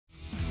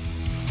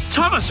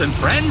Thomas and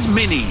Friends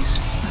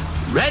Minis.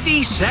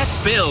 Ready, Set,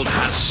 Build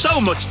has so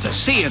much to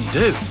see and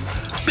do.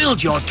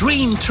 Build your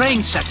dream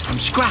train set from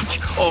scratch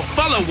or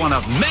follow one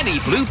of many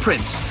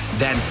blueprints.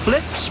 Then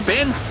flip,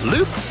 spin,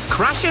 loop,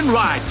 crash and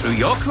ride through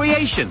your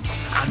creation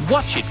and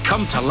watch it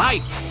come to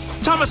life.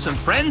 Thomas and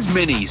Friends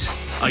Minis.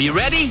 Are you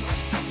ready?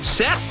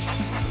 Set,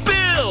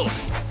 build!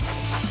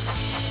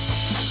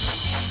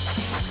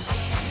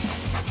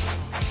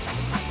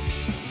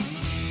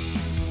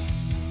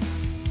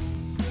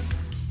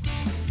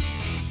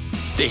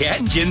 The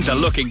engines are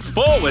looking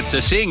forward to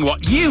seeing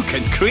what you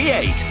can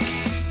create.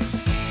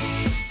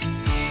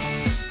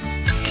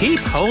 Keep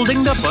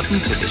holding the button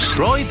to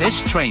destroy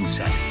this train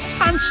set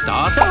and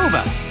start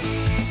over.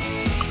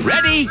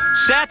 Ready,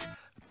 set,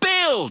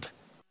 build!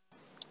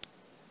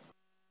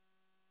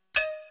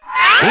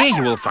 Here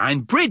you will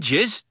find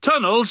bridges,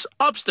 tunnels,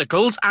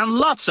 obstacles and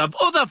lots of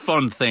other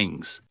fun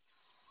things.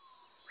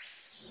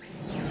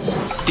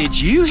 Did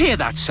you hear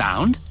that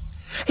sound?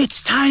 It's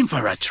time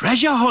for a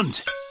treasure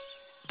hunt.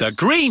 The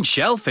green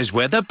shelf is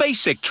where the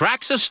basic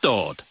tracks are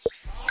stored.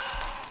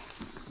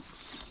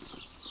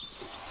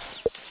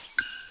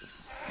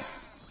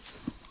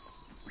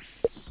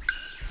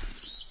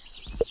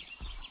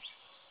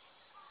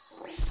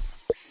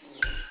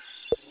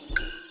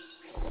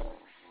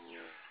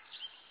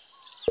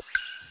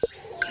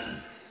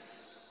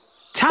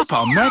 Tap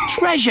on the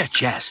treasure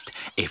chest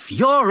if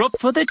you're up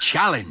for the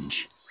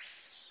challenge.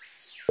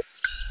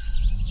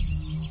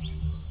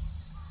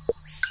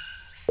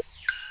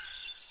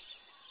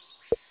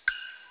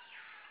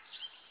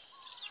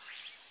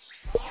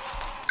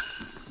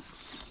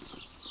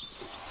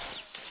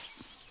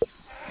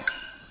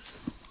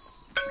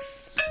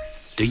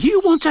 Do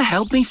you want to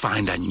help me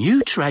find a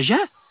new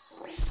treasure?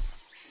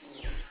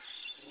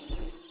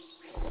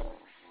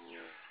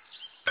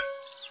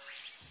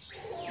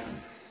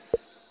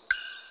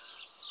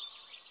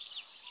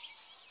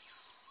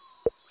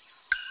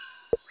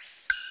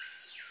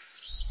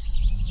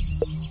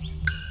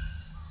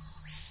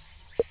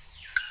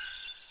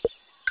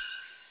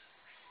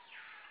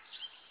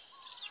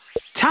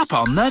 Tap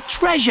on the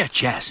treasure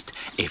chest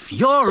if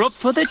you're up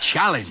for the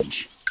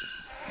challenge.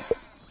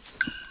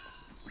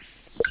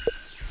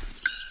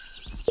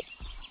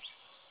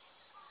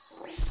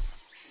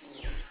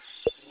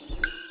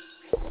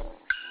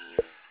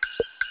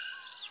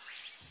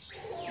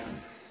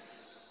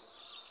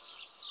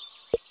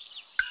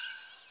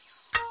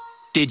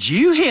 Did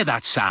you hear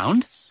that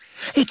sound?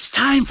 It's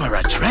time for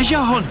a treasure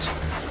hunt.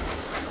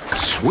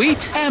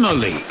 Sweet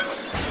Emily.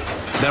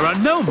 There are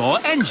no more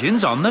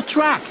engines on the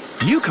track.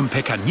 You can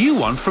pick a new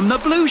one from the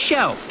blue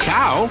shelf.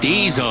 Cow,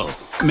 diesel.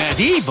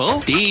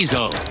 Medieval,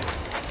 diesel.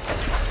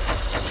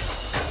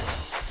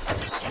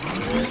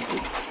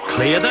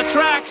 Clear the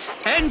tracks.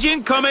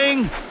 Engine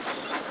coming.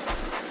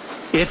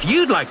 If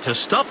you'd like to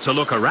stop to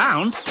look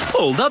around,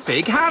 pull the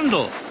big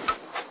handle.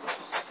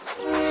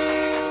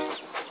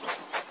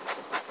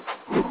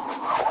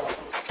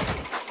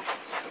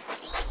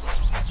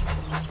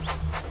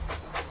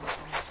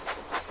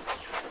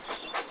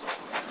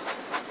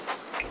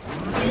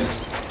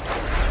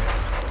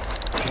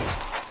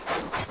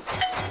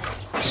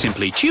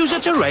 Simply choose a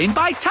terrain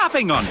by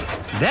tapping on it.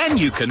 Then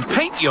you can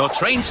paint your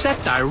train set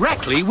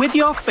directly with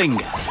your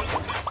finger.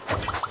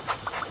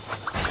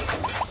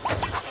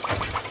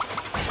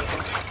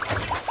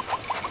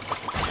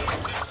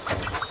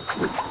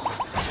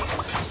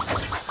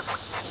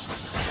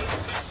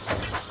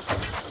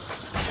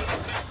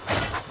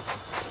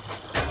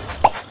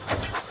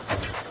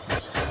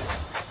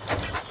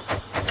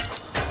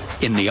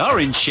 In the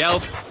orange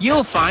shelf,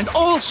 you'll find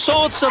all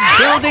sorts of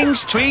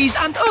buildings, trees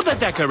and other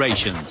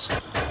decorations.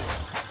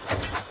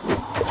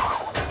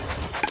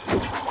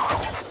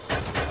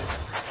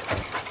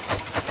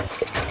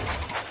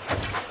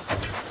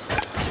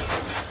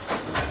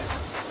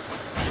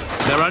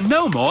 There are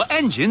no more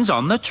engines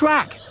on the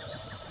track.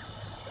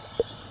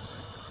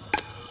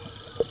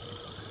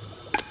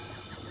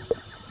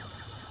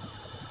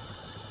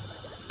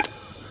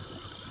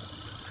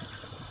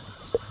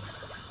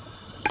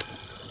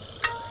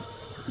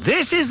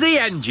 This is the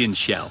engine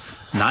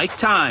shelf.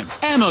 Nighttime,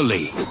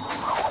 Emily.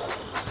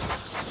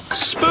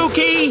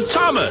 Spooky,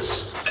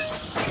 Thomas.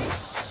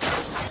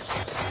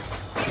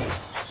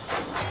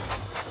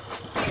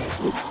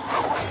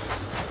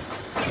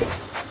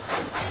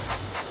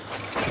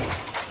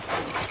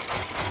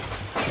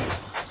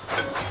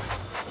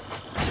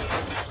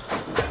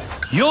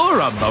 You're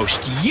a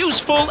most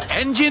useful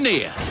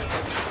engineer.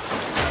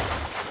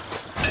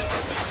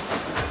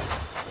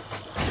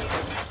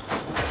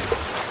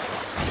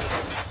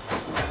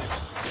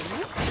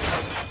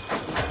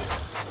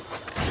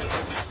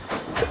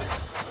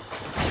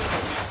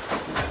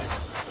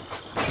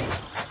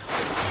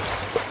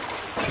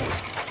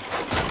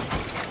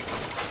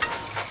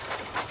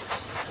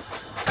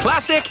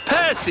 Classic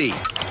Percy.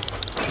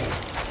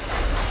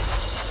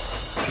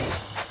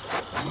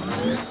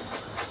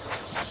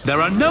 There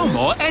are no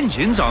more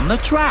engines on the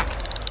track.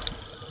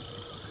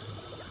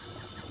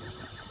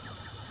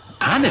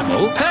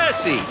 Animal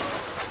Percy.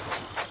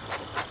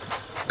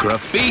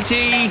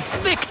 Graffiti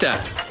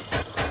Victor.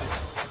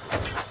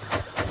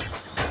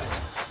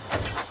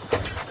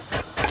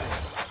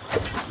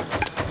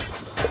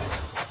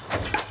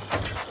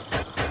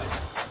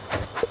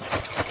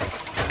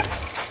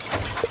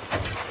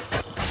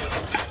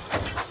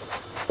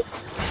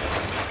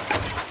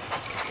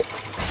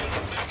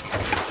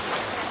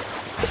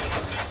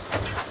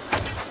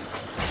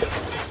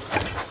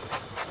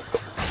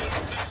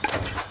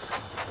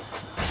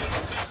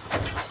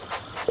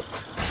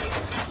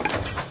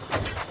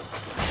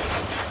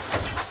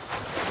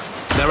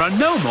 There are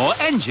no more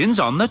engines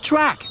on the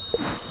track.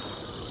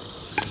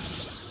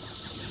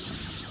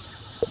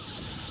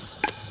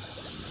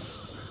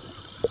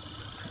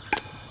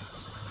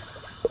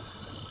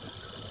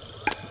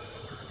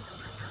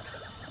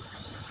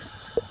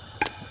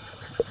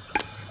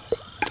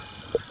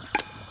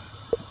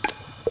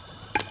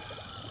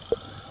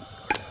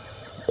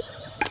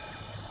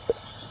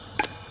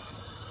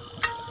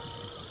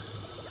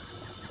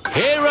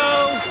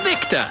 Hero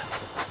Victor.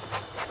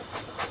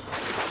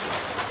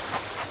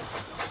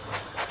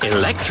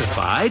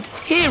 Electrified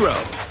Hero.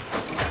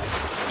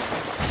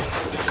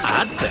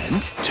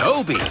 Advent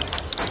Toby.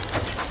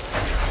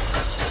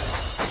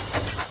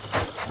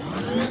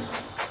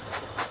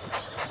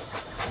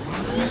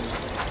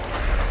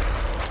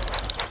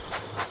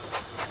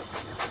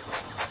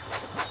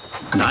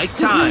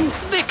 Nighttime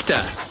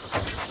Victor.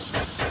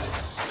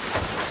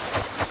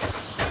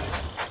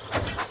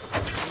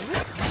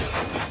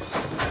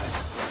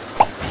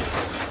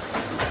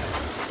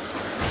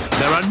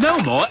 There are no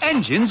more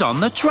engines on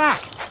the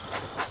track.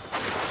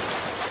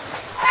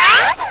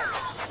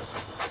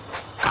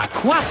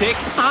 Aquatic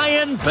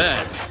Iron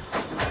Bird.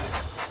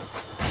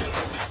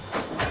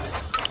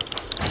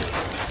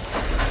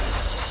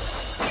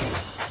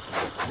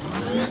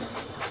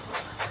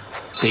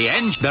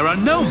 There are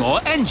no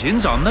more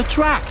engines on the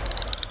track.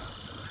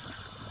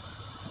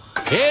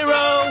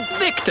 Hero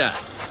Victor.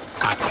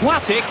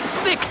 Aquatic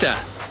Victor.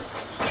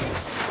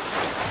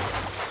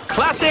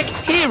 Classic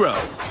Hero.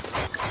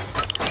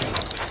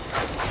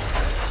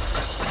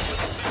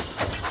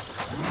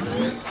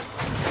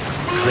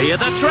 Clear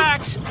the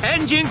tracks!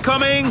 Engine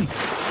coming!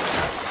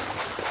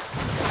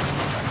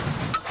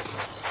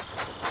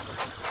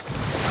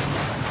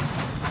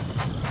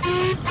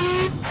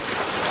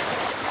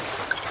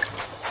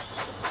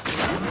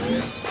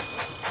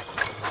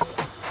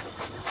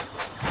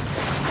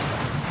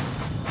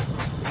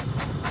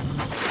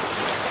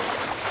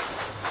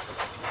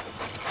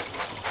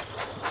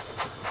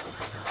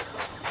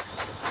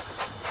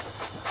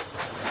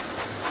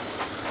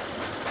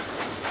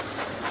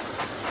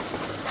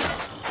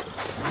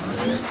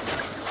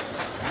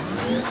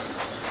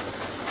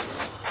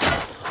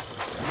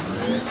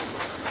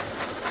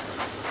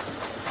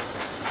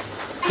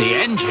 The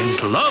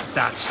engines love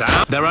that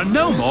sound. There are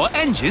no more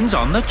engines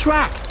on the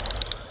track.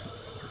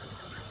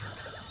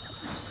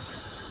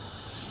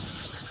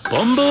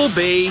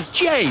 Bumblebee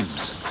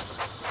James.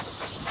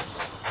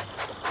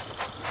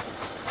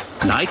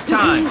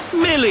 Nighttime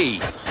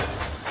Millie.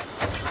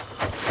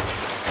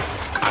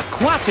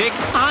 Aquatic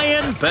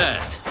Iron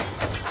Bird.